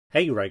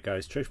Hey right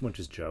guys,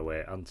 TheTrophyMuncher's Joe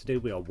here, and today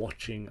we are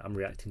watching and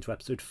reacting to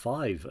episode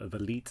 5 of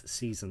Elite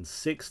Season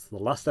 6. The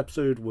last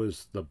episode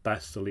was the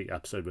best Elite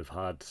episode we've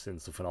had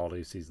since the finale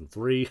of Season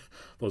 3. It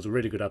was a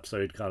really good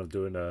episode, kind of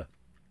doing a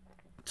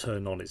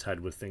turn on its head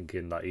with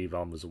thinking that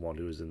Iván was the one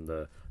who was in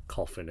the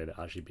coffin and it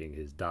actually being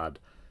his dad.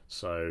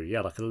 So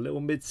yeah, like a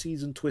little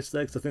mid-season twist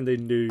there, because I think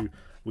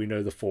we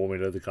know the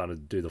formula, they kind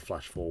of do the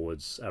flash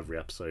forwards every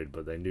episode,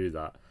 but they knew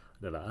that.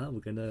 They're like, we're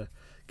going to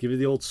give you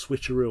the old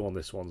switcheroo on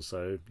this one.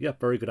 So yeah,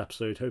 very good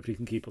episode. Hopefully you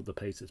can keep up the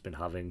pace it's been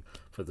having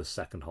for the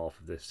second half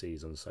of this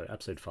season. So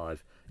episode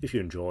 5, if you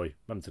enjoy,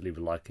 remember to leave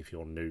a like. If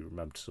you're new,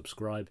 remember to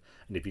subscribe.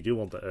 And if you do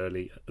want the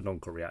early and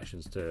uncut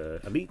reactions to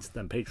Elite,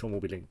 then Patreon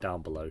will be linked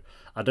down below.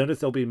 I don't know if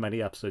there'll be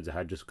many episodes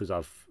ahead, just because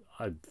I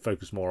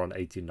focused more on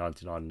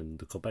 1899 and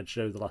the Cuphead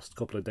show the last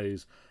couple of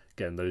days,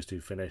 getting those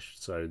two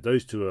finished. So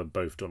those two are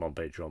both done on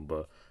Patreon,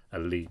 but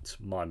Elite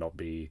might not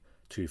be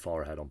too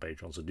far ahead on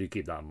Patreon, so do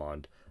keep that in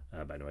mind.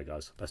 But anyway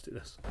guys, let's do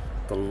this.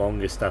 The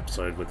longest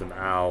episode with an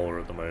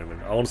hour at the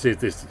moment. I want to see if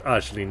this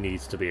actually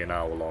needs to be an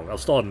hour long. I've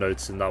started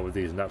noticing that with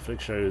these Netflix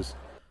shows.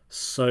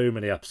 So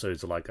many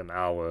episodes are like an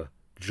hour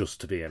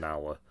just to be an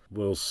hour.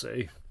 We'll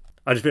see.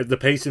 I just feel the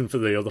pacing for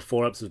the other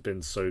 4 episodes has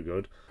been so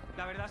good.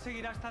 Yeah,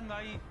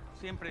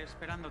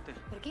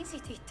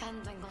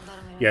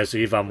 so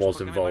Iván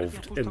was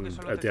involved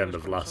at the end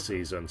of last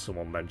season,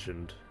 someone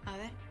mentioned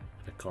in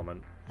a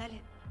comment,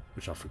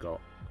 which I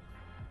forgot.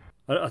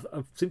 I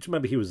seem to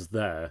remember he was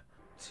there.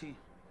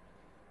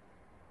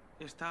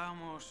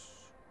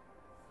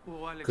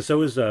 Because so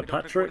was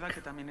Patrick.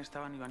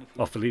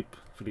 Oh, Philippe,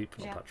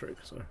 not Patrick,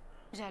 sorry.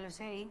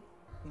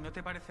 ¿No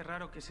te parece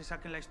raro que se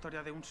saquen la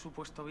historia de un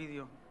supuesto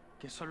vídeo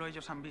que solo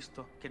ellos han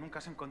visto, que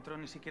nunca se encontró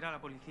ni siquiera la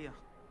policía?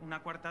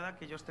 Una coartada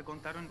que ellos te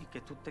contaron y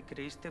que tú te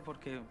creíste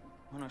porque,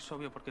 bueno, es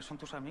obvio, porque son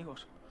tus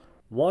amigos.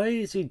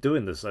 Why is he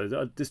doing this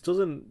though? This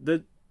doesn't...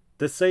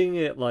 They're saying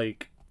it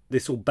like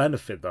this will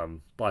benefit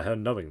them by her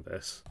knowing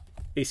this.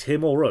 It's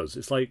him or us.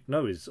 It's like,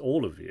 no, it's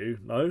all of you.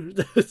 No,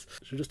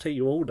 she'll just take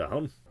you all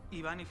down.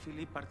 Iván y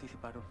Philippe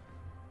participaron.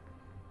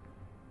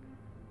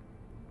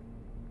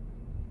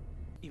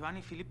 Iván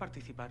y Philippe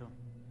participaron.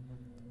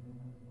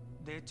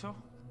 De hecho,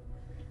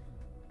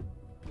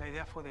 la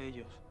idea fue de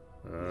ellos.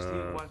 Les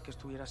dio igual que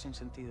estuviera sin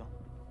sentido.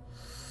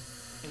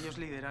 Ellos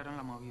lideraron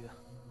la movida.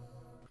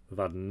 We've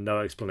had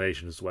no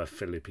explanation as to where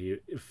Philippi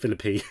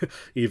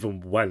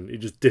even went. He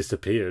just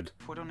disappeared.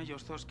 Fueron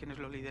ellos dos quienes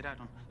lo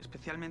lideraron,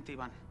 especialmente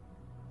Iván.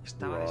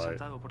 Estaba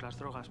desatado por las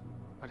drogas.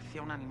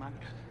 Parecía un animal.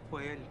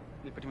 Fue él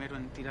el primero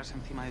en tirarse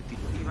encima de ti.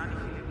 Iván y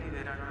Philippe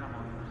lideraron la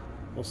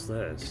movida. What's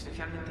this?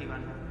 Especialmente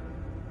Iván.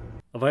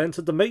 Have I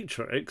entered the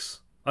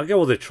Matrix? I get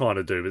what they're trying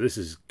to do, but this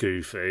is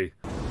goofy.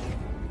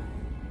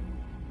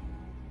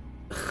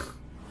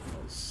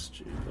 That's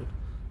stupid.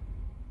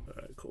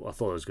 Alright, cool. I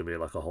thought it was going to be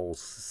like a whole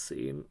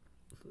scene.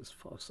 It's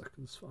 5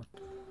 seconds, fine.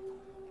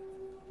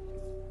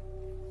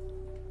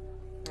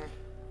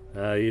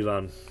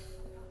 Iván.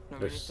 ¿No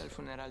viniste al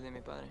funeral de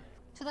mi padre?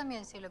 Yo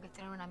también sé lo que es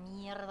tener una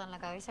mierda en la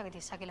cabeza que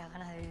te saque las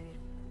ganas de vivir.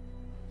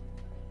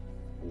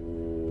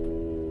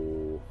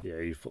 Ooh. Yeah,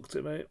 you fucked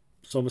it, mate.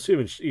 So I'm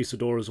assuming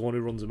Isadora's the one who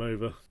runs him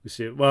over. We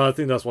see it. Well, I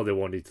think that's what they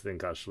wanted to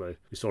think, actually.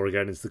 We saw her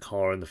getting into the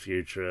car in the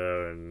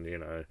future, and, you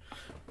know,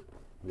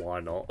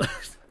 why not?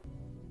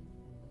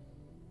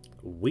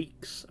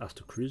 Weeks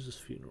after Cruz's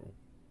funeral.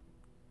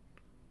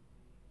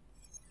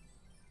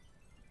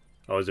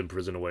 I was in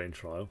prison awaiting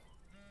trial.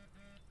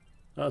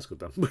 Oh, that's good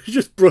then. We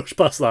just brushed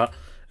past that.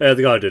 Yeah,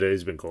 the guy did it.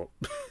 He's been caught.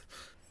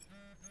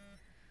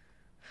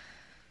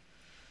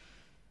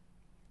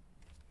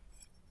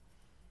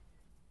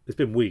 It's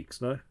been weeks,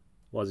 no?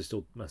 Why is he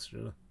still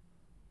messaging her? I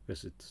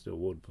guess it still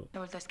would, but... He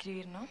vuelto a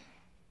escribir, ¿no?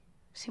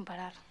 Sin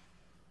parar.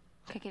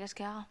 ¿Qué quieres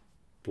que haga?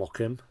 Block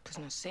him? Pues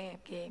no sé,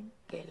 que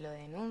lo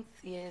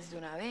denuncies de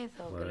una vez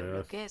o que lo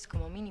bloquees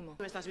como mínimo.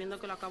 ¿Me estás viendo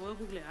que lo acabo de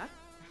googlear?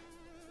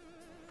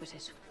 Pues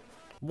eso.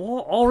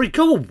 What? Ari,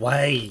 go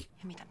away!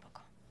 A mí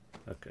tampoco.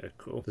 Okay,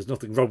 cool. There's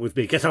nothing wrong with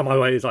me. Get out of my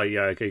way. It's like,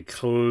 yeah, okay,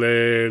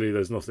 clearly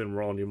there's nothing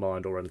wrong in your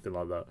mind or anything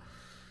like that.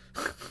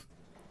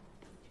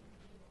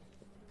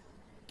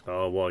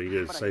 Oh, well,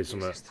 you gonna say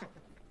something.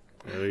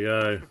 There we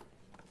go.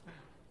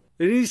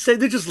 Did he say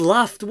they just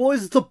laughed? What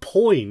is the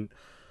point?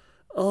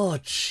 Oh,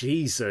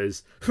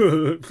 Jesus.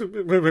 Oye,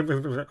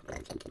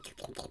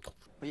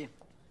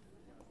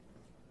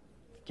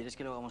 ¿quieres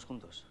que lo hagamos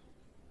juntos?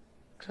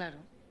 Claro.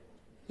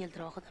 Y el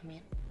trabajo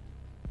también.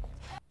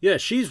 Yeah,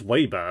 she's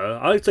way better.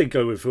 I'd say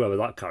go with whoever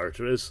that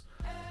character is.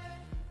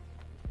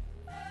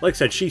 Like I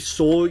said, she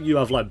saw you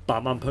have like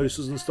Batman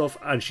posters and stuff,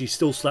 and she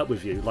still slept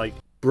with you. Like,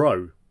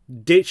 bro,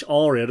 ditch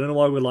Ari. I don't know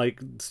why we're like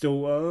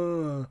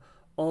still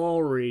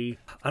Ari.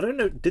 I don't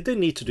know. Did they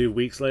need to do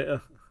weeks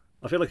later?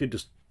 I feel like it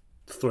just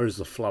throws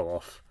the flow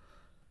off.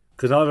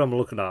 Because now I'm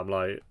looking at it, I'm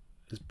like,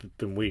 it's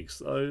been weeks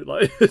though.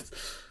 Like,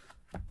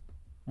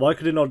 why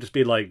could it not just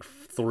be like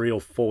 3 or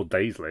 4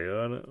 days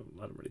later? I don't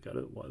really get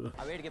it. Whatever.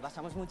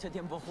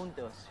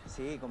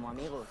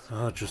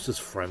 Just as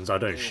friends, I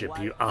don't ship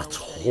you at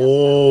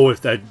all.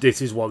 If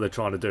this is what they're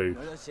trying to do.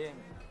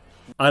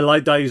 I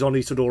like that he's on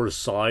Isadora's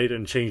side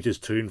and changed his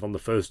tune from the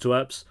first two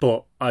eps,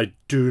 but I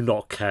do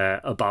not care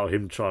about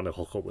him trying to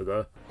hook up with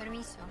her.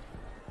 Permiso.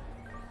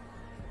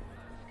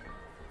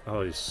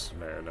 Oh, he's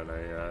smitten and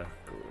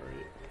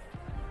great.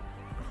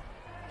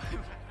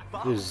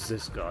 Who's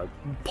this guy?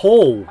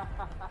 Paul!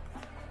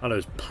 I know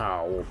it's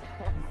Powell.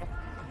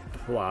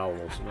 Powell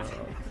or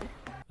something.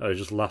 Oh, he's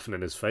just laughing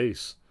in his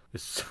face.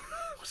 It's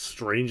a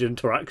strange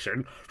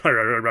interaction.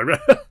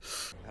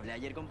 Hablé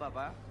ayer con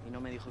papá y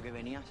no me dijo que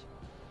venías.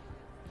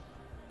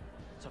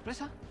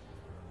 ¿Sorpresa?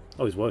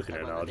 Oh, he's working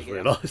here now, I just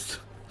realised.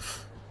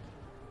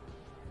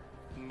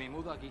 Me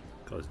mudo aquí.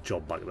 Got his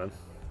job back then.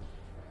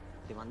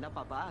 ¿Te manda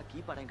papá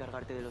aquí para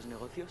encargarte de los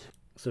negocios?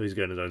 So he's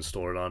getting his own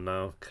storyline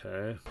now,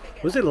 okay.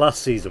 Was it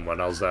last season when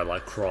I was there,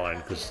 like, crying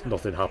because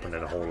nothing happened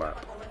in a whole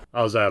ep?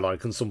 I was there, like,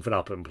 can something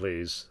happen,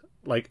 please?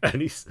 Like, I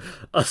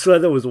swear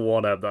there was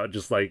one ep that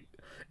just, like,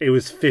 it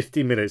was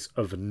 50 minutes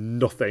of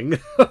nothing.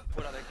 I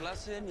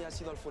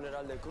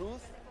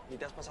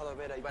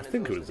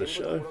think it was this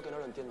show.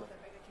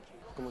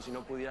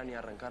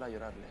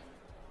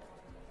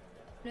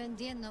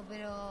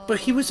 But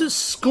he was at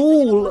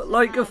school,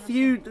 like, a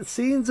few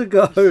scenes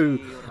ago.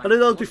 I know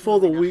that was before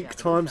the week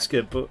time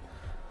skip, but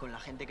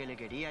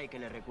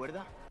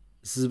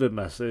this is a bit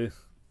messy.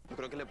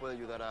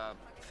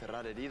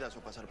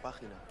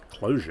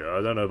 Closure?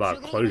 I don't know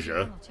about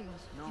closure.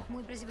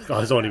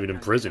 Guys aren't even in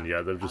prison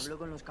yet, they've just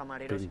been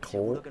in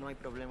court,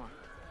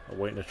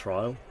 awaiting a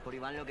trial.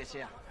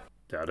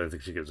 Yeah, I don't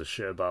think she gives a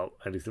shit about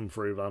anything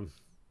for Iván.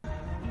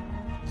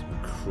 Some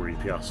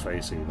creepy ass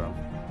face, Iván.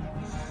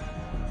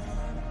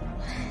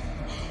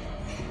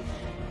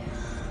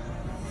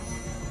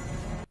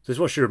 Is this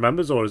what she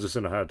remembers, or is this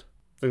in her head?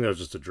 I think that was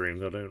just a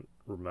dream, I don't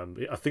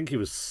remember. I think he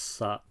was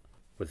sat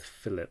with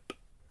Philip.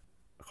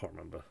 I can't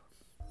remember.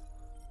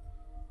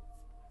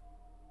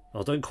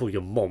 Oh, don't call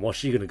your mum. What's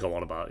she going to go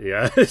on about?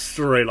 Yeah,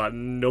 straight like,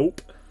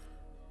 nope.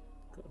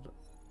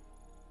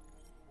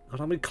 God,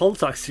 how many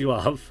contacts do you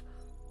have?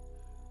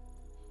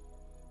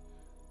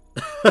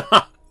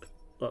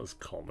 That's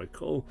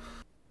comical.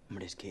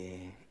 Hombre, es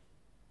que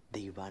de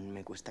Iván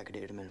me cuesta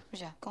creérmelo.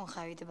 Ya, con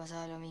Javi te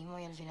pasaba lo mismo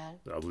y al final...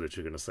 I was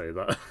literally going to say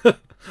that.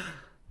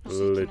 No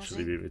sé,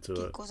 Literally beat me to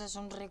qué it. cosas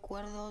son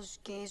recuerdos,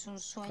 qué es un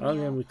sueño. Oh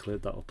yeah, we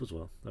cleared that up as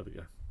well. There we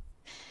go.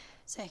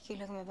 ¿Sabes qué es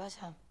lo que me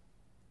pasa?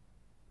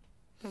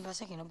 Me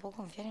pasa que no puedo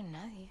confiar en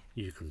nadie.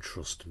 You can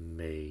trust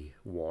me.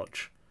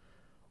 Watch.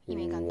 Y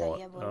me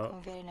encantaría poder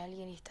confiar en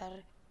alguien y estar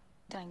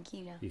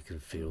tranquila. You can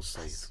feel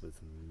safe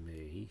with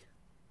me.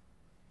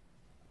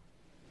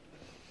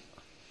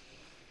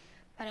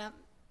 Para...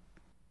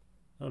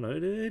 Oh no, he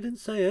didn't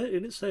say it. He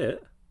didn't say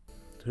it.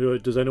 Who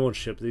does anyone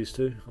ship these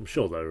two? I'm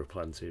sure there are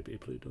plenty of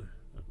people who do.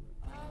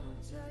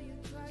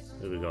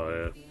 Here we go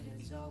here.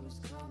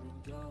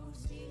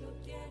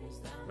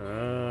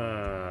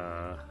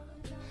 Ah.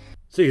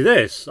 See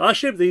this? I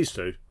ship these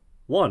two.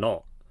 Why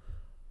not?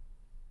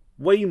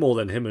 Way more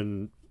than him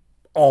and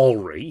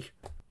ARI.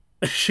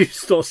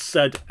 She's not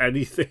said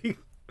anything.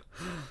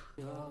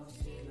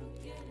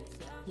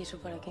 ¿Y eso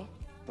para qué?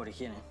 Por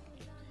higiene.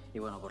 Y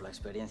bueno, por la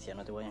experiencia,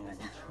 no te voy a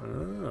engañar.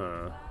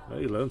 Ah,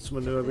 well, you learn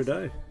something new every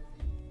day.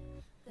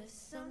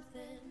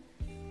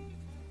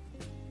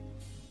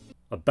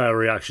 A better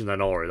reaction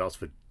than ARI, that's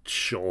for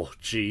sure.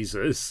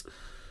 Jesus.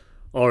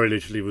 ARI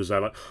literally was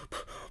there like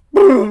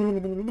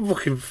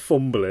fucking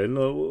fumbling.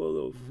 Like, what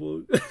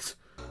the fuck?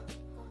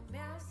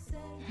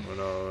 Oh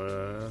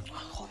no.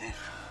 Joder.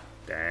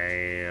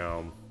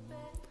 Damn.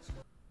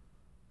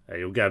 Hey,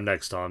 you'll get him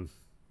next time.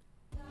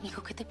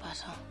 Nico, ¿qué te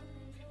pasa?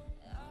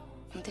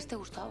 Antes te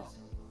gustaba.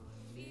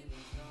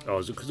 Oh,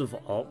 is it because of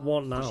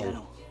what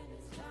now?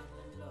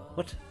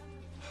 What?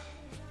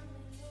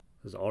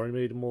 Has ARI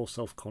made him more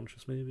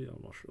self-conscious, maybe?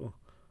 I'm not sure.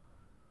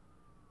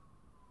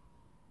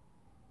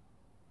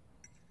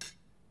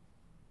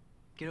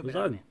 Was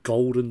that a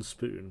golden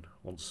spoon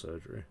on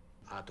surgery?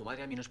 A tu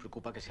madre a mí nos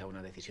preocupa que sea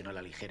una decisión a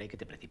la ligera y que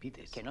te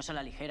precipites. Que no sea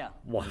la ligera.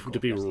 Why would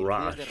it be Las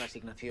rash? decisiones de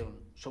reasignación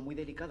son muy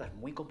delicadas,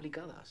 muy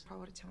complicadas. Por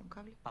favor, échame un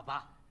cable.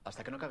 Papá,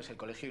 hasta que no acabes el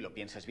colegio y lo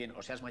pienses bien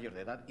o seas mayor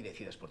de edad y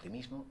decidas por ti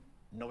mismo,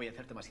 no voy a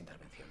hacerte más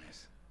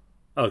intervenciones.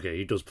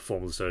 Okay, he does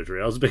perform the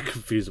surgery. I was a bit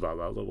confused about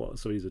that. Like, what?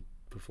 So he's a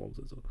performs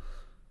it as well.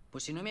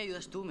 Pues si no me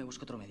ayudas tú, me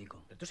busco otro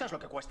médico. ¿Tú sabes lo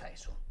que cuesta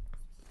eso?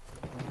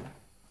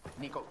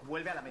 Nico,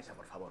 vuelve a la mesa,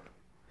 por favor.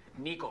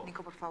 Nico.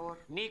 Nico, por favor.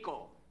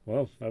 Nico.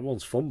 Well,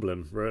 everyone's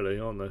fumbling, really,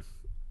 aren't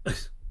they?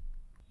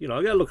 You know,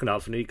 I get looking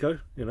out for Nico,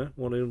 you know,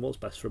 wanting what's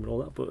best for him and all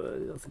that, but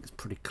I think it's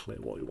pretty clear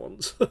what he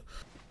wants.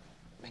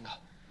 Venga.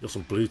 Got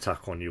some blue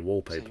tack on your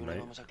wallpaper, Señora, mate.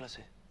 vamos a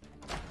clase.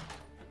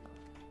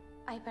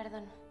 Ay,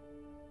 perdón.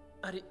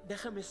 Ari,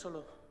 déjame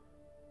solo.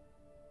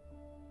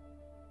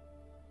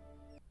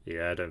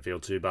 Yeah, I don't feel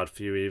too bad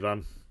for you,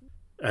 Iván.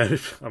 I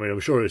mean, I'm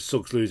sure it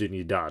sucks losing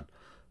your dad,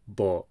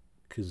 but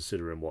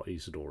considering what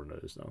Isadora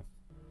knows now.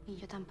 Y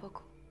yo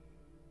tampoco.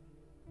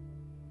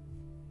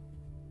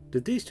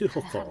 Did these two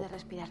hook Dejar de up?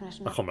 respirar no es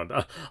I una... can't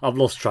remember. I've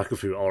lost track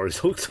of who Ari's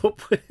hooked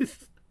up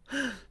with,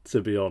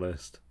 to be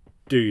honest.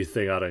 Do you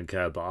think I don't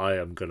care, but I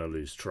am going to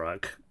lose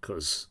track,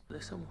 because...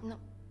 No.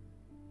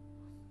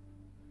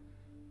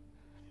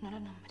 No lo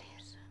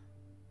nombres.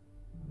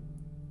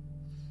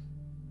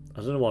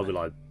 I don't know why we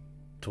like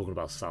talking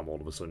about Sam all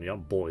of a sudden. You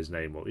haven't brought his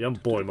name up. You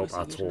haven't brought him up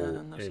at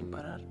all in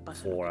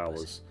 4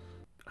 hours.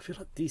 I feel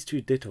like these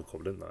two did talk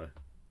up, didn't they?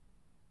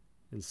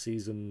 In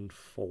season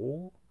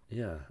 4?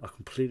 Yeah, I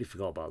completely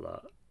forgot about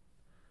that.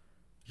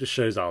 It just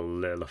shows how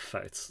little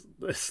effect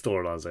the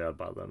storylines they had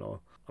back then are.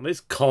 I mean, it's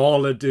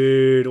Carla,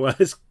 dude.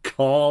 Where's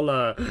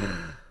Carla?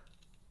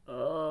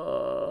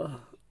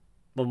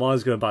 My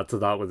mind's going back to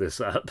that with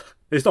this app.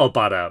 It's not a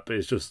bad app,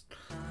 it's just...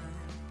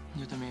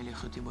 Yo también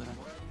elijo tiburon.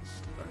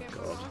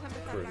 God,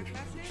 cringe.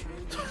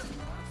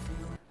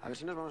 A ver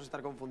si nos vamos a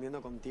estar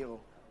confundiendo contigo.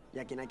 Y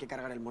a quien hay que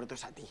cargar el muerto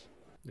es a ti.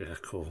 Yeah,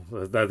 cool.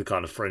 They're the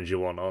kind of friends you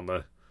want, aren't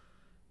they?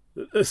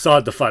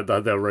 Aside the fact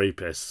that they're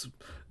rapists,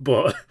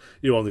 but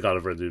you want the kind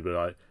of friends who'd be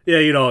like, yeah,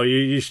 you know,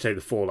 you should take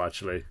the fall,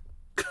 actually.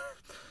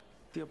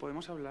 Tío,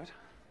 ¿podemos hablar?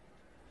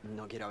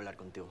 No quiero hablar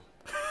contigo.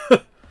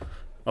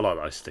 I like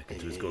that he's sticking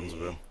to his guns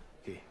with him.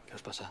 ¿Qué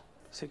os pasa?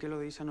 Sé que lo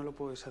de Isa no lo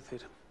puedo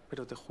deshacer,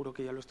 pero te juro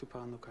que ya lo estoy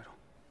pagando caro.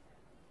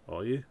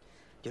 Are you?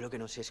 Yo lo que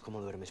no sé es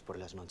cómo duermes por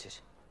las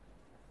noches.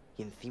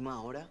 Y encima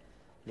ahora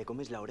le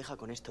comes la oreja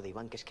con esto de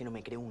Iván, que es que no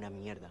me creo una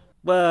mierda.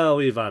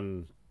 Well,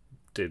 Iván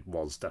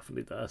was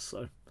definitely there,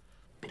 so...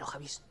 Pero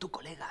Javi es tu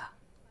colega.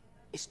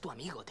 Es tu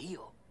amigo,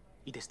 tío.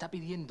 Y te está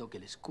pidiendo que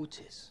le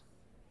escuches.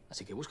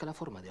 Así que busca la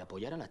forma de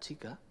apoyar a la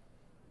chica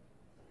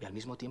y al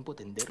mismo tiempo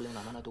tenderle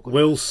una mano a tu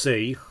colega. We'll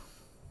see.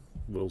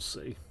 We'll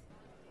see.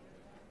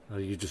 Oh,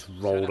 you just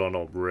rolled on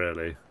up,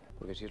 really.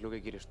 Porque si es lo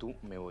que quieres tú,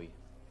 me voy.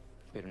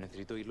 Pero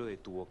necesito oírlo de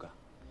tu boca.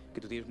 Que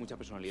tú tienes mucha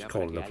personalidad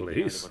para que alguien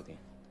hable por ti.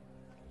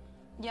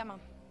 Llama.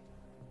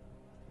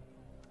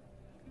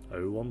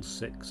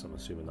 016, I'm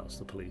assuming that's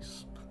the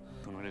police.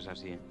 Tú no eres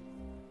así, ¿eh?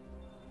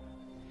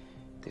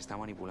 Te está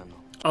manipulando.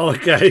 Oh,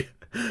 okay.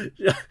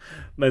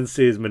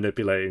 Mency is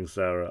manipulating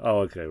Sarah. Oh,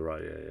 okay,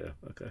 right, yeah,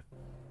 okay.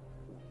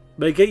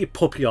 May get your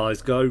puppy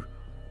eyes, go.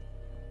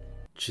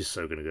 She's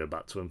so gonna go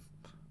back to him.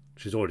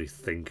 She's already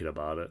thinking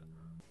about it.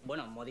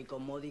 Bueno,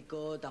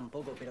 módico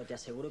tampoco, pero te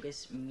aseguro que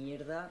es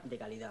mierda de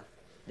calidad.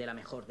 De la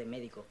mejor, de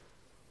médico.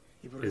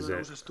 ¿Y por qué no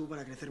la usas tú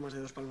para crecer más de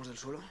 2 palmos del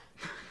suelo?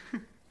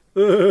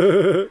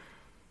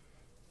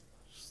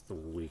 It's the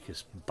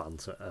weakest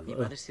banter ever. Mi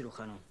padre es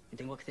cirujano y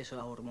tengo acceso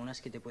a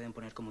hormonas que te pueden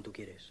poner como tú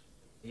quieres.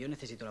 Y yo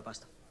necesito la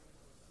pasta.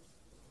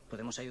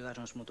 ¿Podemos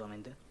ayudarnos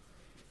mutuamente?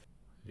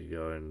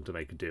 You're going to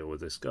make a deal with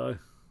this guy.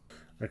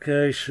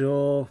 Okay,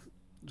 sure.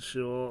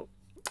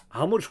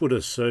 How much would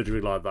a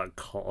surgery like that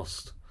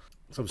cost?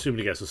 So I'm assuming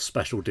he gets a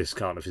special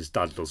discount if his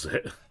dad does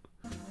it.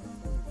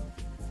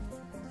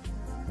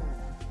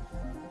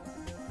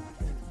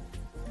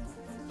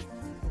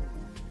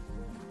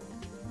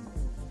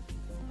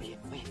 Oye.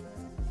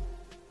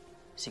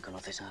 Si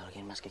conoces a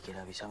alguien más que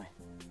quiera, avísame.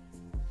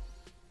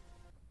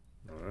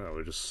 Oh,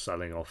 we're just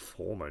selling off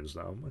hormones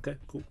now. Okay,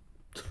 cool.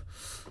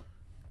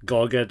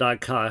 Gotta get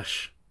that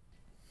cash.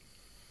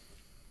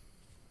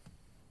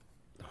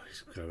 Oh,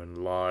 he's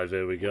going live.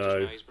 Here we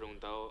go.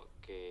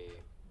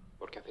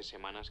 Porque hace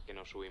semanas que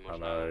no subimos I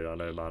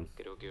know, man.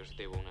 Creo que os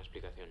debo una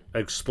explicación.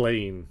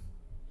 Explain.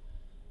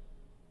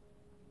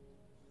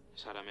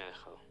 Sara me ha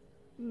dejado.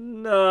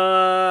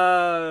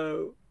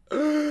 No.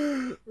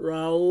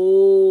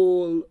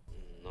 Raúl.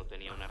 No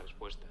tenía una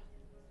respuesta.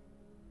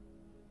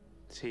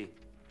 Sí.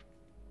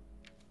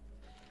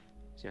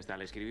 Sí, hasta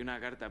le escribí una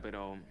carta,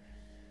 pero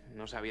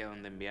no sabía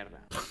dónde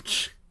enviarla.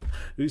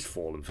 Who's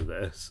falling for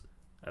this?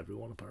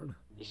 Everyone, apparently.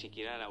 Ni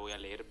siquiera la voy a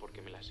leer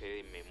porque me la sé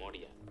de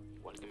memoria.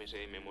 Igual que me sé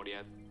de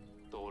memoria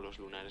todos los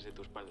lunares de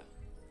tu espalda.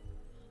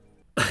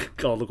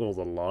 God, look at all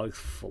the logs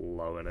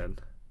flowing in.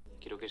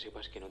 Quiero que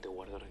sepas que no te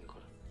guardo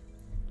rencor.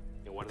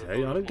 Me guardo Okay,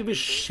 I todos don't give a los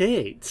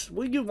shit.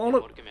 What you want?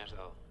 amor que me has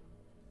dado.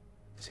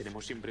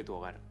 Seremos siempre tu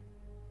hogar.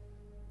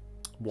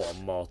 What a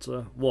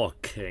martyr. What a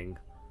king.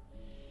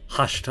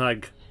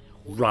 Hashtag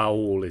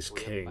Raúl is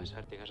king.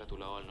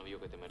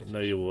 No,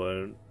 you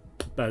won't.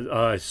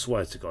 I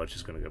swear to God,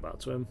 she's going to go back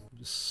to him.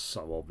 It's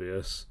so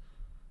obvious.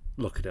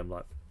 Look at him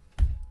like...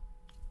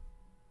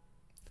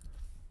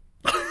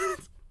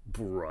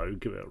 Bro,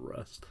 give it a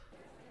rest.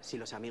 Si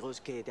los amigos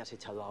que te has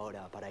echado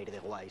ahora para ir de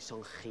guay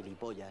son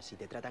gilipollas y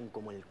te tratan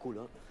como el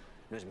culo,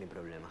 no es mi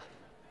problema.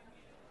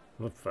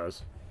 Not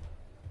fast.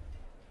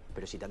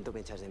 Pero si tanto me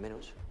echas de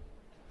menos,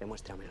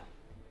 demuéstramelo.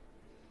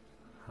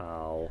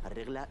 How?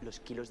 Arregla los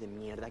kilos de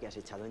mierda que has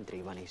echado entre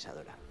Iván e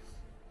Isadora.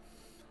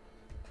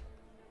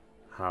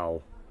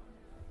 How?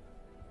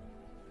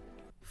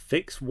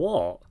 Fix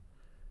what?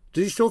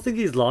 Does he still think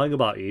he's lying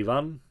about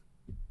Iván?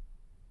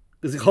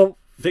 Because he can't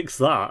fix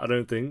that, I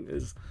don't think.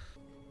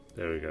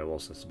 There we go,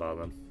 what's this about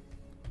then?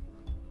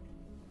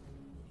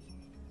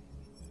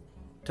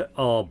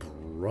 Oh,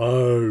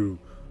 bro.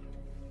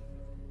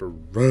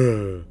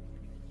 Bro.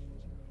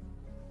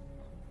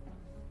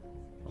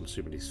 I'm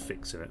assuming he's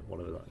fixing it,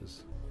 whatever that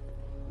is.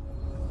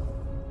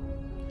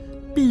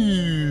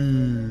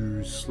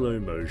 Boo! Slow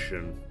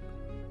motion.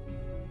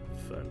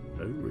 For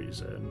no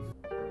reason.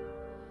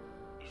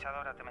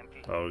 Isadora, te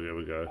mentí. Oh, here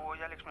we go. Hugo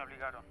y Alex me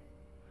obligaron.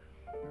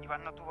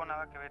 Iván no tuvo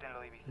nada que ver en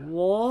lo de Ibiza.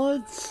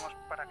 What? Hicimos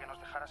para que nos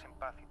dejaras en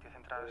paz y te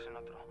centraras en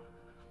otro.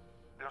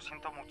 Lo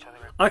siento mucho, de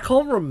verdad. I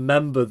can't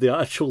remember the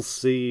actual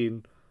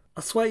scene.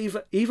 I swear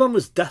Iván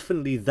was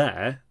definitely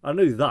there. I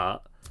know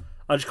that.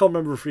 I just can't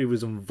remember if he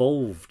was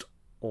involved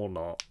or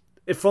not.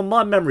 If from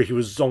my memory he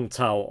was zonked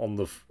out on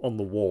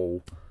the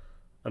wall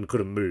and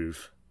couldn't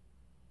move.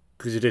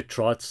 Because he did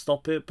try to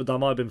stop it, but that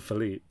might have been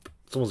Philippe.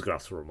 Someone's going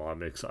to have to remind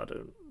me because I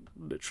don't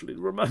literally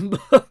remember.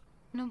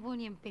 No puedo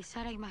ni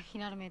empezar a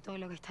imaginarme todo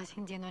lo que estás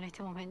sintiendo en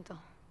este momento.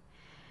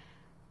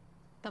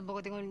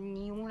 Tampoco tengo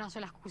ni una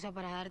sola excusa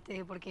para darte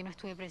de por qué no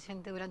estuve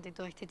presente durante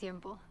todo este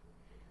tiempo.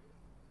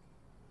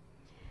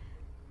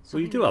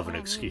 Well, you do have an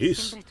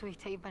excuse. Siempre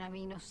estuviste ahí para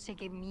mí, no sé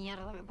qué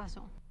mierda me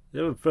pasó.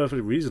 You have a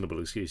perfectly reasonable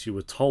excuse. You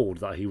were told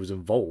that he was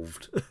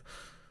involved.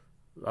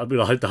 I mean,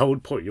 that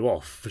would put you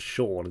off for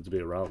sure wanting to be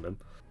around him.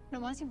 Lo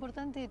más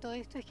importante de todo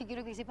esto es que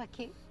quiero que sepas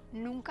que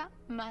nunca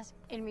más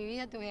en mi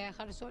vida te voy a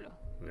dejar solo.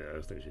 Yeah,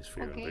 I think she's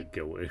feeling a bit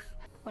guilty.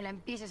 O la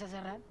empieces a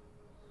cerrar.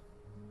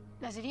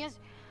 Las heridas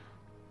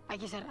hay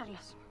que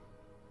cerrarlas.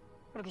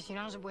 Porque si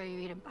no, no se puede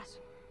vivir en paz.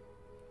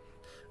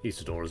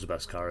 Isadora is the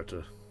best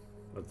character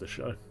of the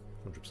show,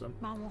 100%.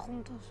 Vamos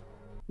juntos.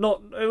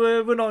 Not,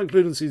 we're not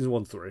including seasons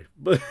 1 to 3,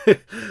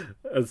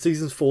 but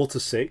seasons 4 to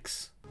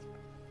 6,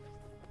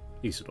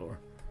 Isadora.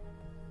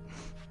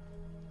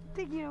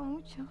 Te quiero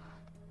mucho.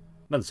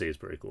 Mency is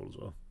pretty cool as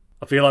well.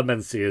 I feel like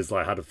Mency has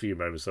like had a few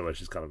moments though where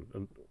she's kind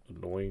of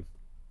annoying.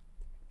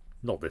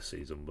 Not this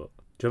season, but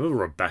do you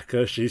remember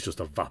Rebecca? She's just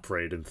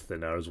evaporated into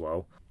thin air as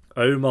well.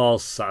 Omar,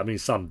 I mean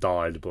Sam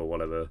died, but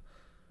whatever.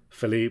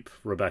 Philippe,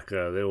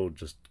 Rebecca, they're all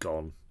just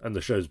gone, and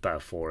the show's better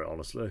for it,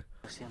 honestly.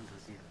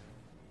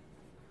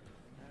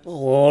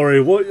 Oh,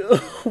 Ari,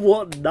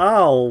 what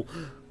now?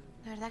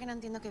 La verdad que no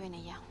entiendo que viene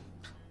ella.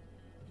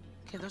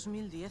 Que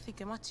 2010 y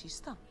qué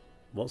machista.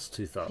 What's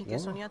 2000? Y que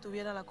Sonia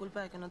tuviera la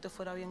culpa de que no te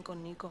fuera bien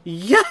con Nico.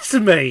 Yes,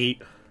 mate!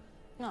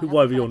 No,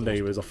 Whoever your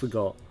name is, I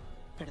forgot.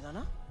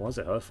 ¿Perdona? Why is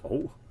it her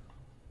fault?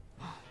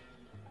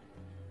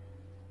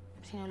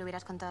 Si no le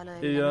hubieras contado lo de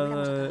Vila, no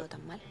hubiéramos acabado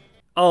tan mal.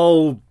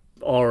 Oh,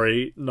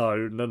 Ari, no.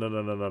 No,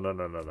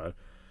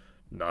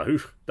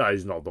 that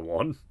is not the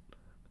one.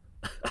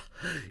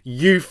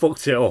 You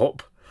fucked it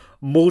up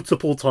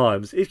multiple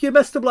times. If you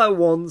messed up like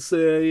once,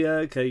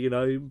 yeah, okay, you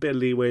know, a bit of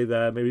leeway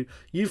there, maybe.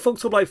 You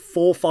fucked up like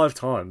 4 or 5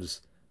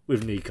 times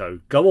with Nico.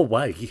 Go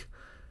away.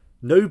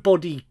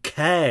 Nobody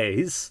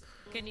cares.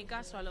 Que ni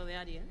caso a lo de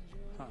Ari, ¿eh?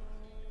 Ah,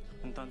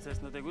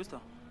 entonces, ¿no te gusta?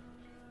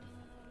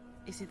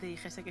 ¿Y si te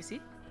dijese que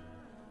sí?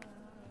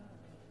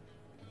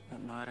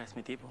 No eres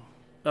mi tipo.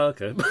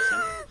 Okay.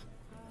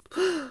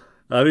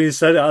 I mean,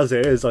 said it as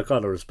it is, I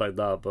kind of respect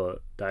that,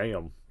 but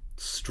damn.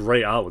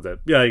 Straight out with it.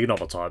 Yeah, you're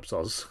not my type,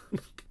 Soz.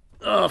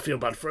 Oh, I feel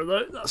bad for her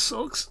though. That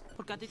sucks.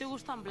 Porque a ti te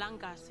gustan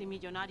blancas y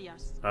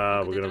millonarias.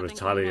 Ah, we're gonna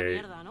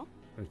retaliate. Mierda, ¿no?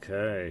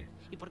 Okay.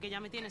 ¿Y por qué ya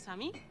me tienes a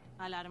mí?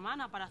 A la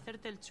hermana, para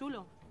hacerte el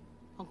chulo.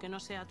 Aunque no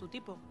sea tu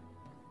tipo.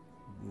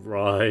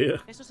 Right.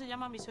 Eso se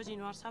llama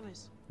misogynoir,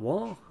 ¿sabes?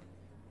 What?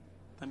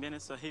 También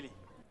es Swahili.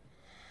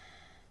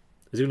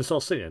 Is he gonna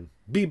start singing?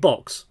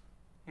 Beatbox.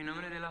 En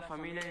nombre de la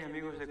familia y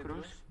amigos de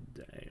Cruz.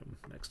 Damn,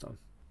 next time.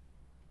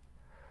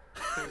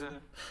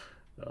 Perdón.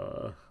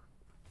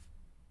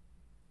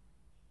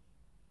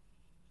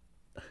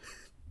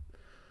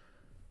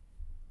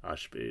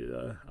 Ashby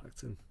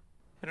acting.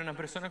 Era una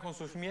persona con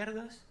sus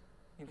mierdas,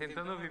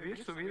 intentando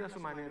vivir su vida a su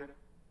manera.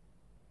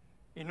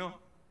 Y no.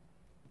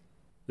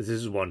 This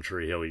is One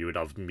Tree Hill. You would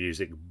have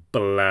music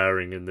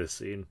blaring in this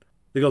scene.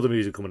 They got the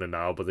music coming in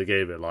now, but they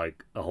gave it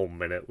like a whole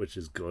minute, which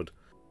is good.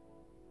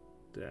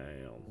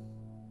 Damn.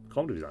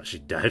 Can't believe he's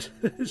actually dead.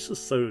 It's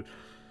just so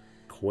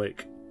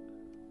quick.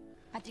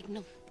 Patrick,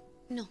 no.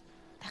 No.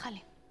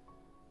 Déjale.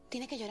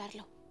 Tiene que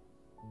llorarlo.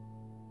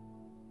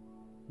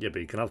 Yeah,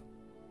 but you can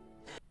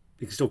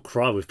still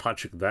cry with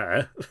Patrick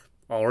there.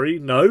 Ari,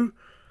 no?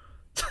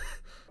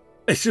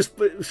 It's just,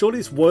 surely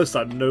it's worse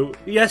that no...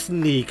 Yes,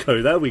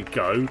 Nico, there we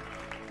go.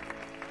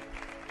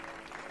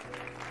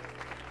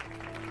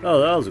 Oh,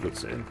 that was a good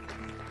scene.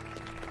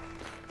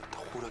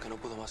 Juro que no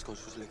puedo más con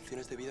sus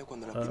lecciones de vida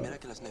cuando la primera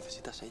que las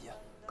necesita es ella.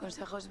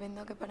 Consejos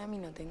vendo que para mí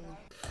no tengo.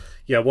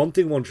 Yeah, one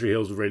thing One Tree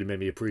Hills really made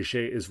me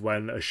appreciate is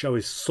when a show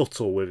is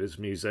subtle with its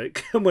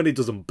music and when it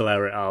doesn't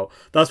blare it out.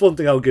 That's one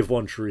thing I'll give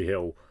One Tree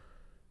Hill,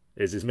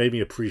 is it's made me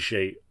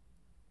appreciate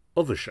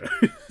other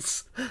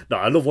shows. No,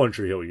 I love One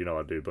Tree Hill, you know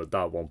I do, but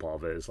that one part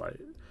of it is like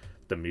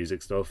the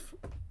music stuff.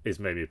 It's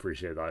made me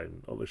appreciate that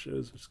in other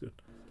shows, which is good.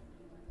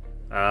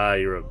 Ah,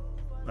 you're a...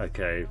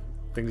 Okay,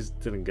 things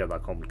didn't get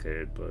that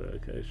complicated, but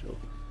okay, sure.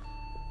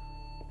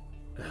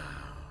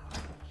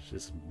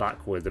 She's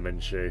back with him,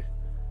 isn't she?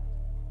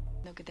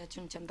 Lo que te ha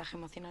hecho un chantaje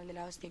emocional de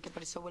la hostia y que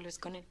por eso vuelves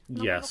con él.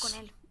 No vuelvo con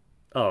él.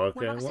 Oh,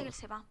 okay. Vuelvo a que él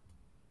se va.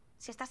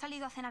 Si está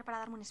salido a cenar para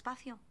darme un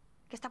espacio.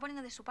 Que está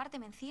poniendo de su parte,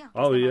 me encía.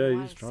 Oh, yeah,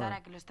 he's trying.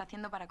 Sara, que lo está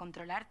haciendo para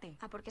controlarte.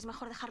 Ah, porque es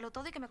mejor dejarlo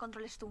todo y que me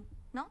controles tú,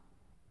 ¿no?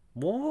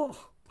 What?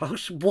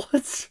 What?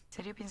 ¿En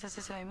serio piensas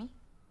eso de mí?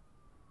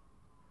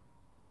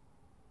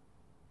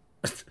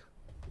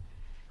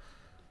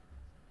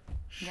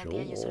 Ya,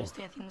 tía, yo solo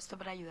estoy haciendo esto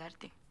para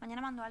ayudarte.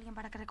 Mañana mando a alguien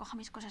para que recoja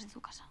mis cosas de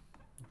tu casa.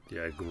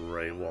 Yeah,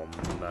 great, what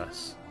a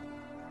mess.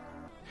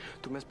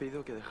 Tú me has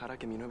pedido que dejara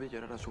que mi novia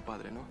llorara a su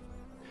padre, ¿no?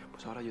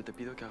 Pues ahora yo te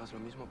pido que hagas lo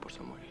mismo por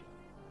Samuel.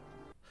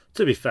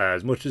 To be fair,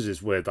 as much as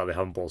it's weird that they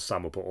haven't brought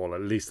Sam up at all,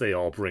 at least they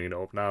are bringing it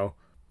up now.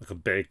 Like a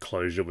big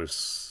closure with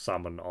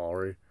Sam and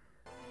Ari.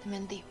 Te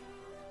mentí.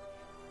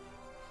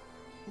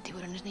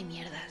 Tiburones ni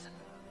mierdas.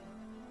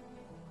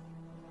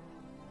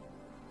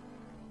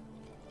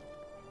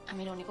 A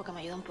mí lo único que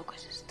me ayuda un poco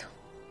es esto.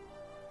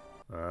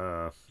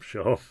 Ah,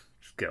 sure.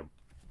 Just get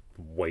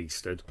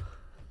wasted.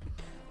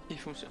 Y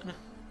funciona.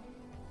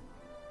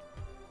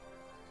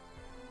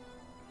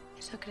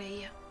 Eso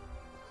creía.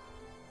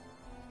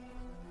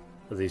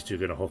 Are these two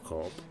gonna hook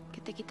up?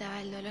 Que te quitaba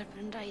el dolor,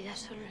 pero en realidad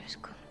solo lo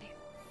esconde.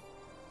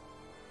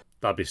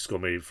 That'd be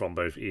scummy from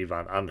both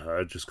Iván and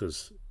her, just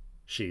because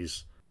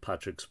she's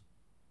Patrick's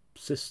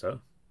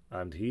sister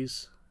and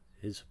he's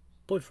his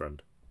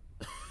boyfriend.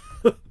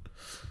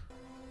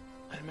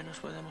 Al menos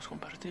podemos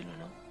compartirlo,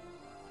 ¿no?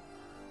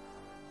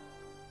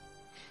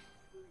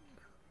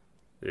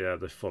 Yeah,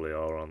 they fully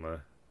are, aren't they?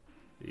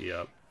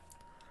 Yep.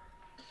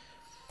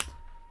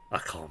 I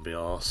can't be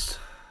arsed.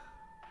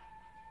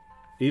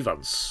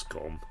 Ivan's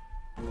scum.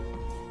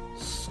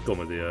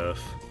 Scum of the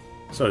earth.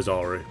 So is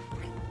Ari.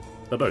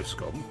 They're both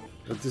scum.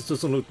 This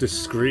doesn't look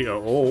discreet at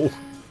all.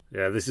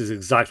 Yeah, this is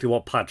exactly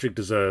what Patrick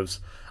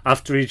deserves.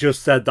 After he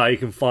just said that he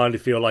can finally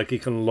feel like he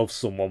can love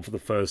someone for the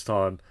first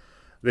time.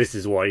 This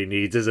is what he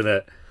needs, isn't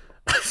it?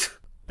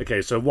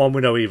 Okay, so one,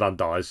 we know Iván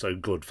dies, so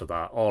good for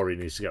that. Ari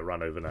needs to get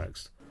ran over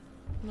next.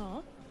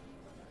 No.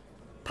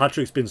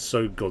 Patrick's been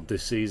so good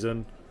this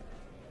season.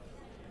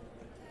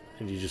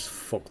 And you just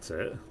fucked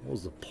it. What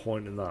was the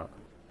point in that?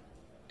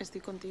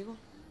 Estoy contigo.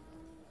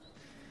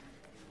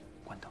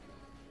 ¿Cuánto?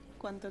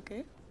 ¿Cuánto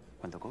qué?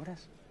 ¿Cuánto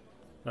cobras?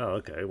 Oh,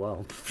 okay,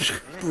 well.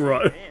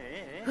 Bro.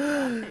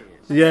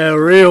 Yeah,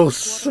 real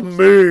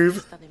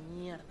smooth.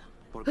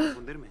 Por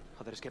confundirme.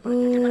 Joder, es que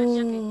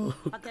parecía que...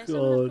 ¿A que a esa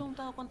no le has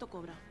preguntado cuánto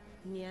cobra?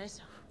 Ni a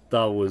esa.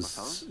 That was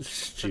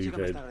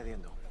stupid.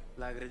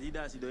 La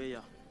agredida ha sido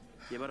ella.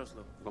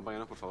 Llévaroslo.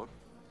 Acompáñanos, por favor.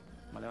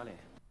 Vale, vale.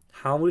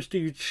 How much do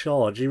you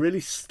charge? He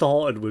really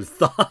started with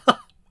that.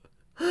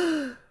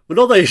 Well,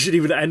 not that he should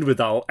even end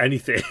without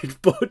anything,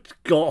 but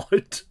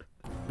God.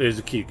 There's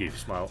a cute goofy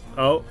smile.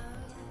 Oh.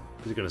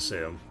 Is he going to see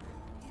him?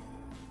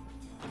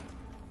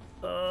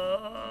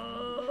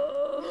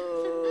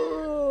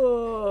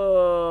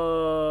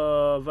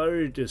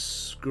 Very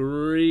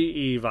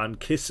discreet, Iván.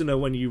 Kissing her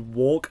when you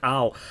walk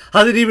out.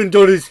 Hasn't even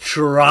done his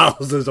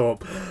trousers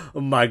up.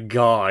 Oh, my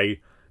guy.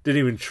 Didn't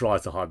even try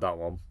to hide that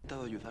one.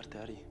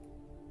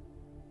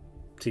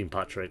 Team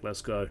Patrick,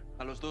 let's go.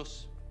 A los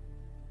dos.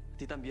 A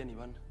ti también,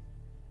 Iván.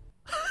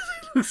 He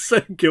looks so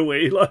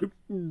guilty, like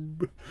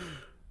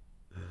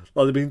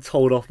they're being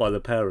told off by the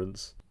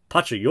parents.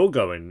 Patrick, you're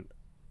going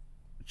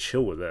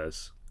chill with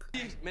this.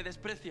 Me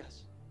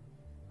desprecias.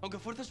 Aunque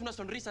fuerces una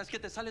sonrisa, es que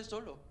te sale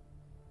solo.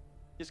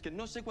 Y es que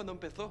no sé cuándo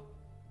empezó,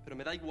 pero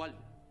me da igual.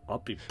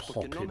 I'd be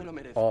Porque no me popping lo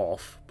merezco.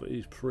 off, but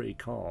he's pretty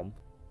calm.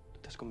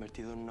 Te has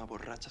convertido en una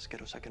borracha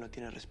asquerosa que no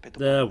tiene respeto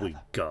There por we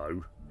nada.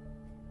 go.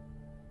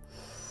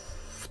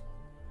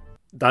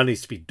 That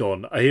needs to be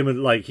done. Him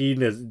and like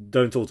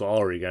don't talk to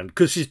Ari again,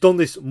 because she's done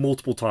this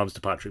multiple times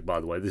to Patrick. By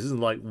the way, this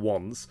isn't like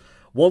once.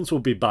 Once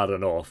would be bad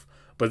enough,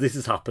 but this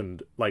has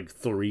happened like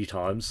 3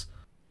 times.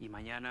 Y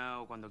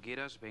mañana o cuando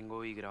quieras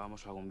vengo y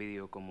grabamos algún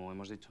vídeo como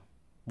hemos dicho.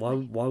 Why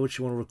would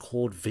she want to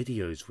record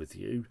videos with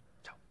you?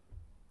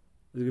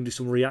 They're gonna do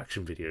some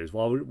reaction videos.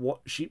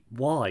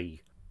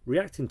 Why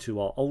reacting to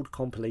our old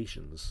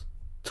compilations?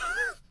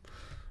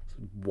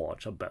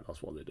 Watch. I bet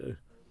that's what they do.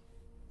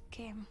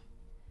 Que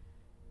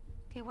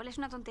igual es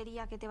una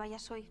tontería que te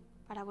vayas hoy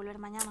para volver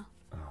mañana.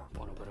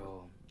 Bueno,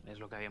 pero es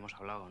lo que habíamos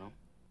hablado, ¿no?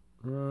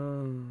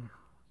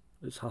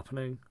 It's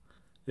happening.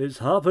 It's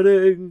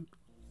happening.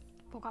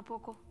 Poco a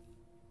poco.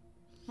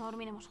 No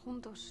dormiremos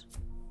juntos.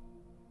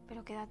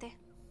 Pero quédate.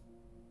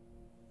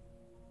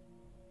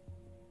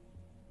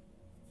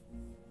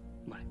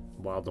 Vale.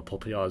 Wow, the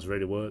puppy eyes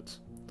really worked.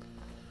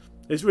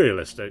 It's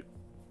realistic.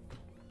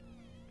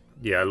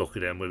 Yeah, look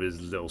at him with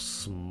his little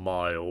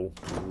smile.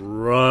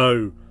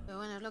 Bro. Pero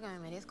bueno, es lo que me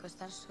merezco,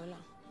 estar sola.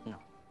 No.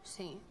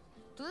 Sí.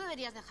 Tú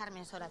deberías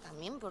dejarme sola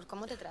también por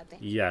cómo te trate.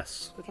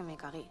 Yes. Porque me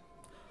cagué.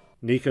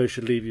 Nico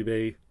should leave you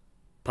be.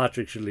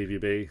 Patrick should leave you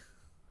be.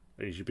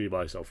 And you should be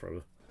by yourself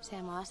forever. Se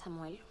llamaba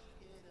Samuel.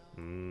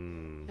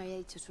 No había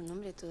dicho su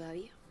nombre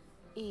todavía.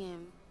 Y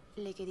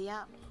le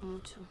quería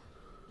mucho,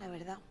 la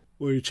verdad.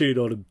 Well, you cheated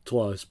on him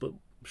twice, but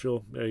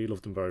sure, yeah, you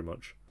loved him very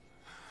much.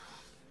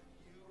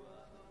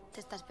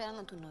 Te está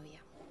esperando tu novia.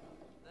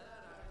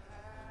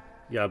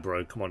 Yeah,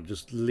 bro, come on,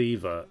 just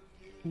leave her.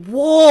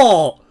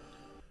 What?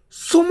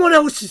 Someone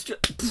else is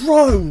just...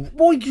 Bro,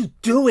 what are you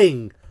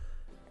doing?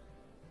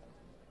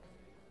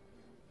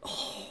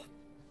 Oh,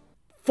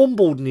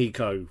 fumbled,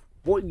 Nico.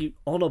 What are you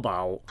on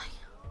about?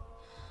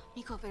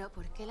 Nico, pero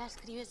 ¿por qué la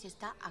escribes si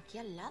está aquí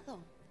al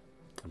lado?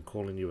 I'm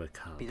calling you a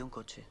cab. Pide un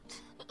coche.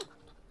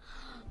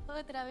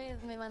 Otra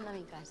vez me manda a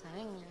mi casa,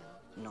 venga.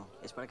 No,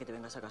 es para que te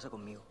vengas a casa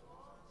conmigo.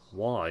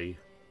 Why?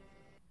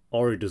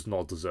 Ori does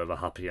not deserve a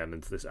happy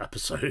ending to this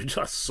episode,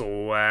 I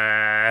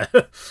swear.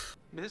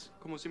 ¿Ves?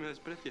 Como si me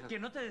desprecias. Que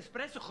no te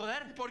desprecio,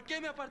 joder. ¿Por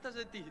qué me apartas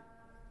de ti?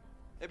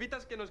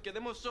 Evitas que nos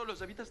quedemos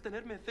solos, evitas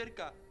tenerme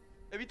cerca,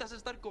 evitas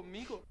estar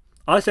conmigo.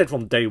 I said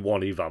from day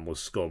one Iván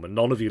was scum, and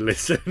none of you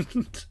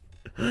listened.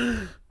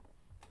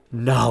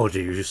 Now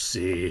do you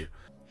see?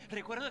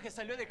 Recuerdo que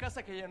salió de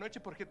casa aquella noche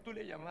porque tú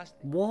le llamaste.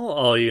 What?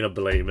 Oh, you're gonna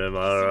blame him?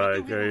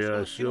 Alright, okay,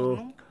 yeah, sure.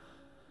 Nunca,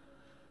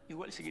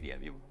 igual seguiría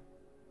vivo.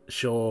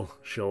 Sure.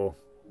 You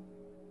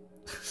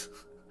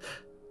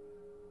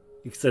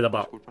can say that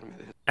about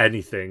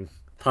anything.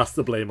 Pass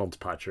the blame on to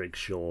Patrick,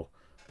 sure.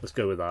 Let's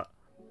go with that.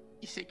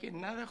 Y sé que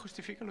nada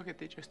justifica lo que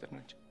te he hecho esta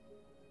noche.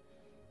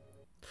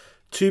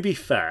 To be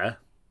fair,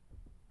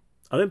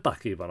 I don't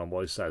back Iván on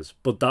what he says,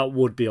 but that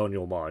would be on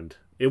your mind.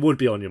 It would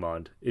be on your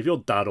mind. If your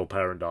dad or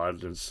parent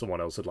died and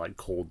someone else had like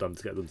called them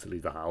to get them to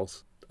leave the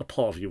house, a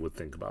part of you would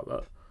think about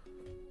that.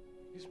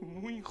 Es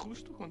muy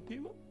injusto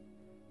contigo.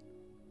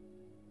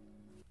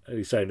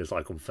 He's saying it's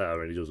like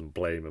unfair and he doesn't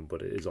blame him,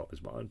 but it is on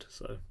his mind.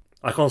 So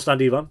I can't stand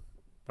Iván.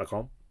 I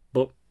can't.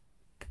 But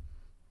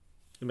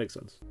it makes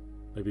sense.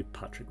 Maybe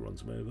Patrick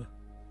runs him over.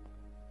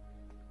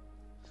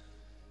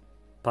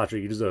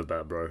 Patrick, you deserve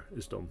better, bro.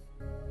 It's dumb.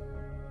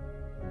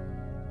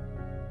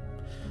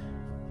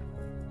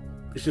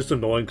 It's just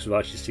annoying because we've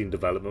actually seen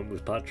development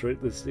with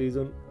Patrick this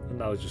season, and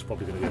now he's just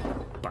probably going to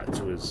get back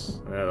to his...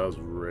 Yeah, that was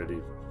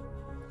really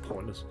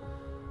pointless.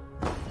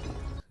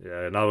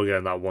 Yeah, now we're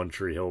getting that One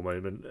Tree Hill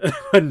moment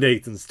when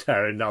Nathan's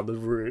tearing down the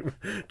room.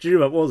 Do you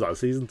remember, what was that,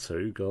 season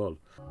 2? God.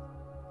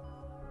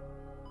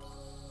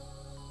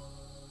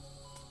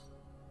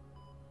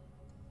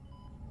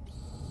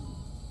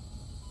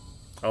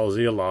 Oh, is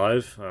he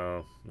alive?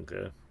 Oh,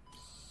 okay.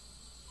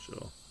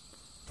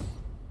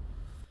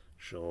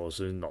 Sure,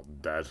 so he's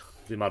not dead.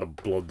 The amount of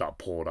blood that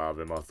poured out of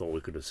him, I thought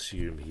we could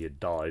assume he had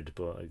died,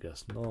 but I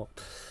guess not.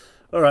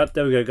 Alright,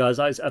 there we go, guys.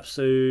 That is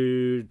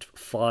episode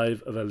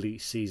 5 of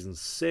Elite Season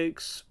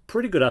 6.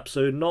 Pretty good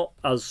episode, not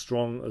as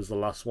strong as the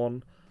last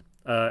one.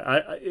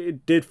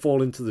 It did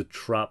fall into the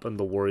trap and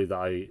the worry that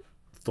I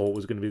thought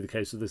was going to be the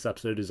case with this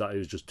episode, is that it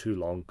was just too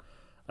long.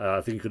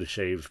 I think you could have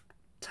shaved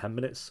 10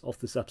 minutes off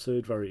this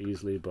episode very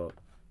easily, but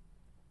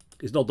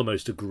it's not the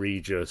most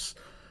egregious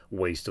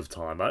waste of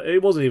time.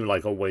 It wasn't even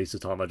like a waste of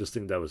time. I just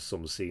think there was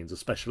some scenes,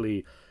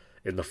 especially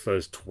in the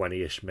first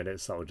 20-ish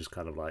minutes, that were just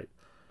kind of like,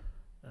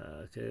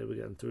 okay, we're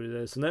getting through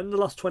this. And then the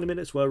last 20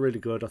 minutes were really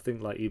good. I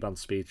think like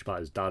Iván's speech about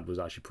his dad was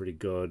actually pretty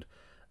good.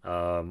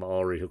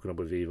 Ari hooking up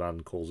with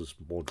Iván causes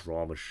more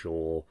drama,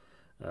 sure.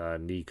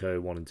 Nico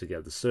wanting to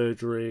get the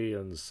surgery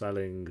and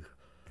selling...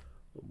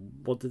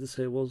 What did they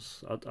say it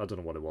was? I don't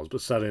know what it was, but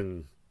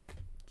selling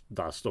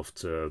that stuff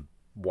to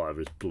whatever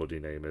his bloody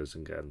name is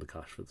and getting the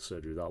cash for the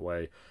surgery that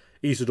way.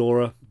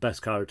 Isadora,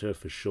 best character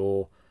for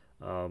sure.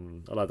 I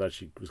like that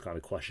she was kind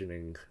of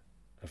questioning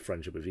her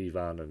friendship with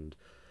Iván, and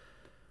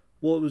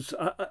what was...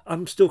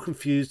 I'm still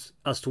confused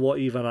as to what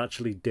Iván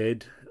actually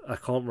did. I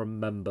can't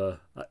remember.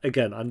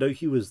 Again, I know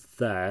he was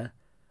there.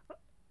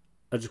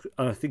 And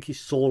I think he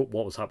saw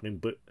what was happening,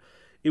 but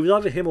it was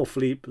either him or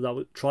Philippe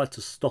that tried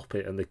to stop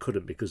it and they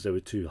couldn't because they were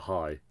too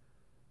high.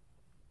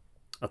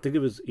 I think it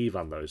was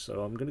Iván though,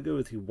 so I'm going to go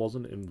with he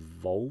wasn't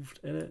involved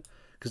in it.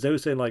 Because they were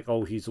saying like,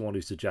 oh, he's the one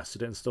who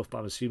suggested it and stuff, but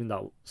I'm assuming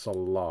that's a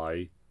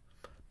lie.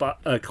 But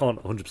I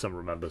can't 100%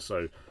 remember,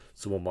 so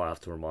someone might have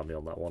to remind me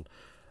on that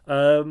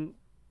one.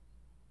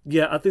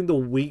 Yeah, I think the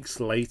weeks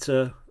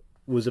later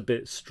was a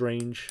bit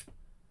strange.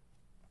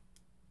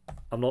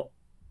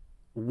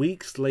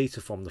 Weeks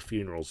later from the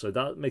funeral, so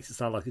that makes it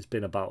sound like it's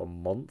been about a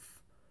month.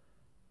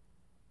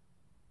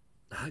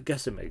 I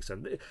guess it makes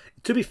sense.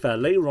 To be fair,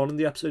 later on in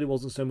the episode it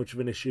wasn't so much of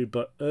an issue,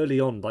 but early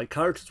on, like,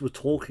 characters were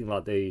talking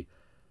like they...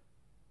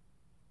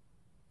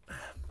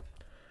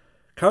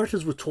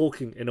 Characters were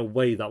talking in a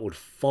way that would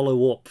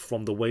follow up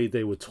from the way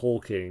they were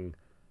talking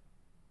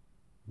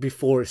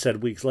before it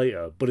said weeks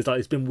later. But it's like,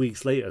 it's been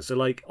weeks later. So,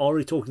 like,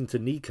 Ari talking to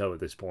Nico at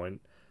this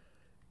point,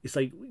 it's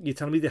like, you're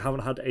telling me they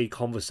haven't had a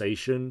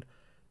conversation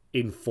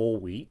in 4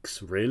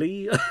 weeks?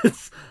 Really?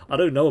 I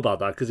don't know about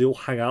that, because they all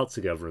hang out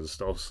together and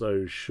stuff,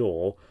 so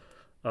sure.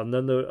 And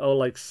then there were,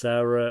 like,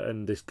 Sarah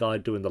and this guy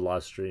doing the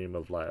live stream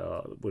of, like,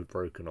 we've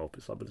broken up.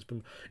 It's like, but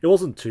it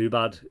wasn't too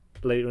bad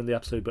later in the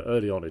episode, but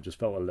early on it just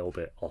felt a little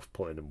bit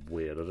off-putting and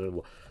weird. I don't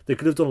know. They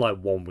could have done, like,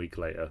 1 week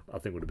later. I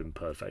think would have been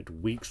perfect.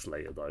 Weeks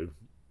later, though,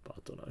 I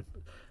don't know.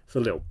 It's a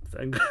little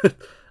thing.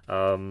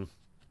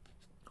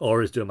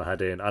 Ori's doing my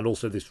head in. And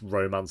also this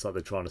romance that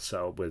they're trying to set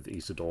up with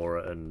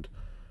Isadora and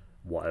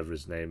whatever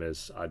his name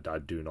is. I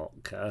do not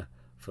care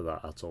for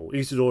that at all.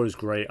 Isidore is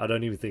great. I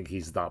don't even think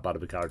he's that bad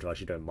of a character. I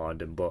actually don't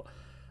mind him, but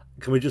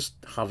can we just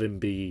have him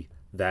be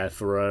there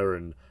for her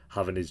and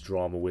having his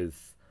drama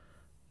with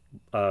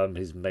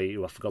his mate,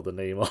 who I forgot the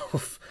name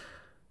of.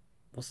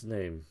 What's his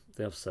name?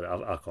 They have said it.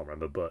 I can't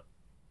remember, but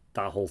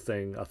that whole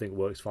thing I think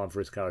works fine for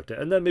his character.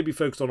 And then maybe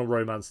focus on a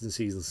romance in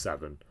season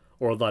 7,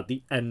 or like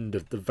the end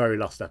of the very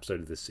last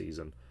episode of this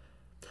season.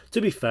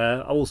 To be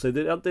fair, I will say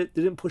they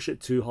didn't push it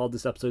too hard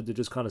this episode. They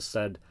just kind of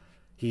said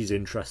he's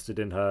interested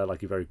in her,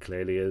 like he very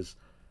clearly is,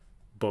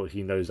 but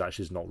he knows that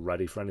she's not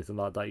ready for anything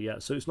like that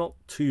yet. So it's not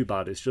too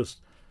bad. It's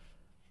just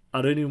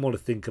I don't even want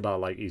to think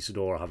about like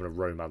Isadora having a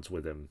romance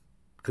with him,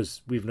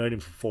 because we've known him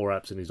for 4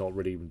 eps and he's not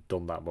really even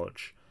done that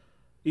much.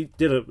 He's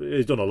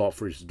done a lot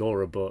for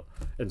Isadora, but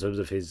in terms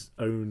of his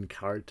own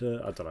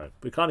character, I don't know.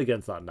 We're kind of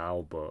getting to that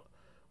now, but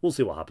we'll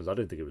see what happens. I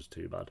don't think it was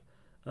too bad.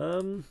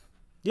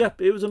 Yeah,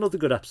 it was another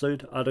good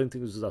episode. I don't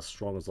think it was as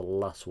strong as the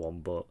last one,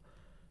 but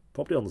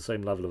probably on the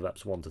same level of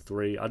episode 1 to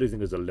 3. I do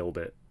think it was a little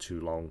bit too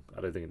long.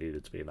 I don't think it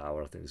needed to be an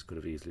hour. I think this could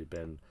have easily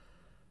been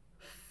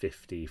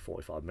 50,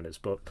 45 minutes,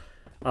 but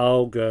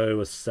I'll go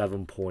a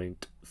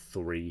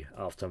 7.3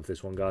 out of 10 for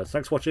this one, guys.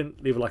 Thanks for watching.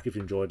 Leave a like if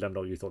you enjoyed. Let me know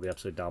what you thought of the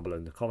episode down below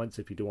in the comments.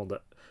 If you do want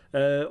that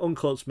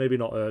uncuts, maybe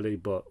not early,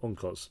 but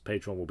uncuts,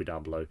 Patreon will be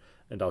down below.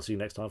 And I'll see you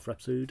next time for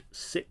episode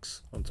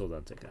 6. Until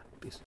then, take care.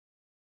 Peace.